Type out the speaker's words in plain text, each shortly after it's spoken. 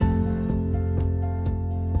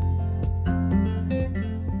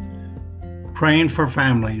Praying for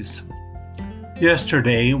families.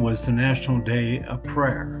 Yesterday was the National Day of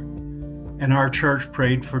Prayer, and our church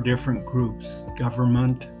prayed for different groups: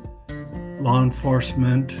 government, law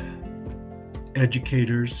enforcement,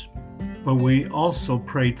 educators, but we also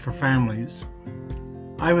prayed for families.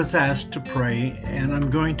 I was asked to pray, and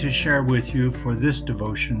I'm going to share with you for this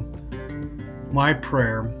devotion my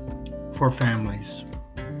prayer for families.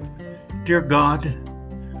 Dear God,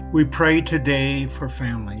 we pray today for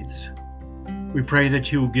families. We pray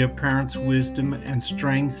that you will give parents wisdom and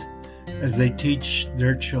strength as they teach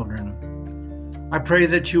their children. I pray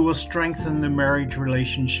that you will strengthen the marriage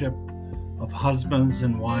relationship of husbands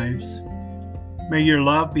and wives. May your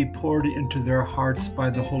love be poured into their hearts by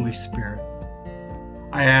the Holy Spirit.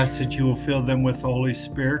 I ask that you will fill them with the Holy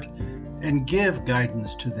Spirit and give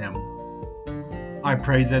guidance to them. I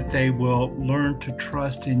pray that they will learn to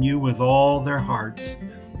trust in you with all their hearts,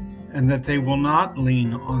 and that they will not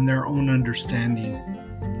lean on their own understanding,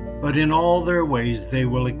 but in all their ways they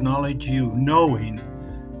will acknowledge you, knowing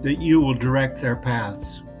that you will direct their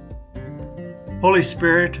paths. Holy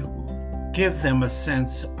Spirit, give them a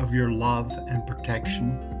sense of your love and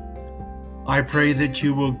protection. I pray that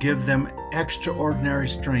you will give them extraordinary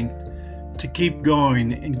strength to keep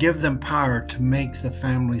going and give them power to make the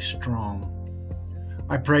family strong.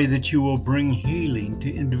 I pray that you will bring healing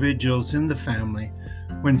to individuals in the family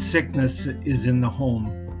when sickness is in the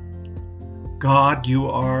home. God, you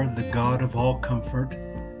are the God of all comfort,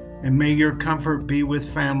 and may your comfort be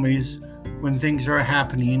with families when things are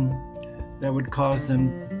happening that would cause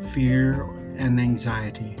them fear and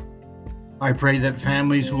anxiety. I pray that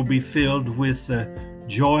families will be filled with the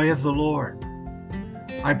joy of the Lord.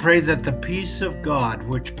 I pray that the peace of God,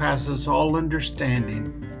 which passes all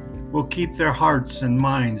understanding, will keep their hearts and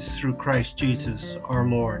minds through Christ Jesus our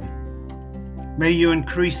Lord. May you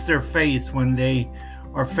increase their faith when they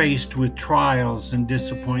are faced with trials and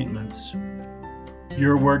disappointments.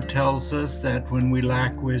 Your word tells us that when we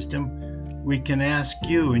lack wisdom, we can ask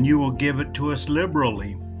you and you will give it to us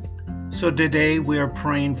liberally. So today we are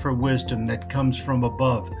praying for wisdom that comes from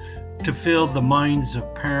above to fill the minds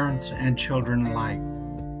of parents and children alike.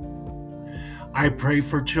 I pray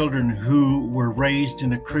for children who were raised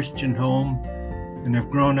in a Christian home and have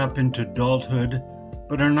grown up into adulthood,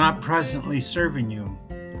 but are not presently serving you.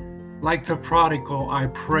 Like the prodigal, I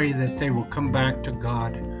pray that they will come back to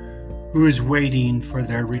God, who is waiting for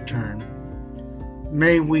their return.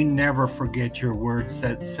 May we never forget your words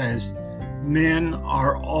that says, men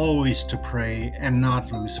are always to pray and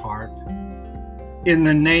not lose heart. In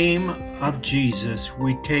the name of Jesus,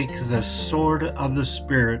 we take the sword of the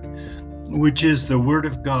Spirit, which is the Word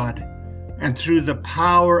of God, and through the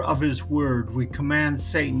power of his word, we command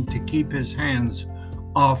Satan to keep his hands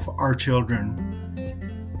off our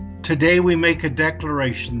children. Today we make a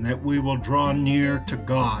declaration that we will draw near to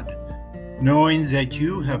God, knowing that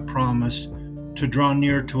you have promised to draw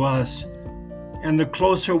near to us, and the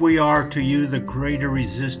closer we are to you, the greater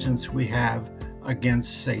resistance we have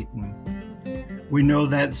against Satan. We know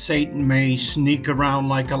that Satan may sneak around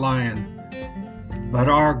like a lion, but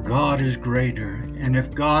our God is greater, and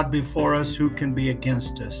if God be for us, who can be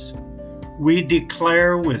against us? We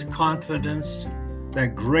declare with confidence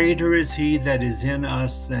that greater is he that is in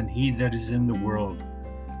us than he that is in the world.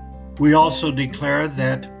 We also declare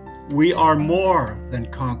that we are more than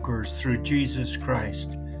conquerors through Jesus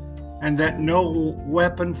Christ, and that no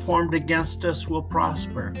weapon formed against us will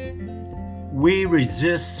prosper. We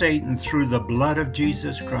resist Satan through the blood of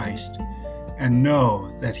Jesus Christ and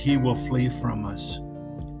know that he will flee from us.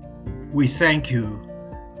 We thank you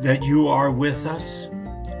that you are with us,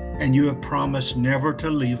 and you have promised never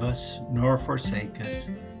to leave us nor forsake us.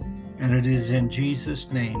 And it is in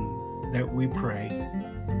Jesus' name that we pray.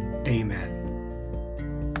 Amen.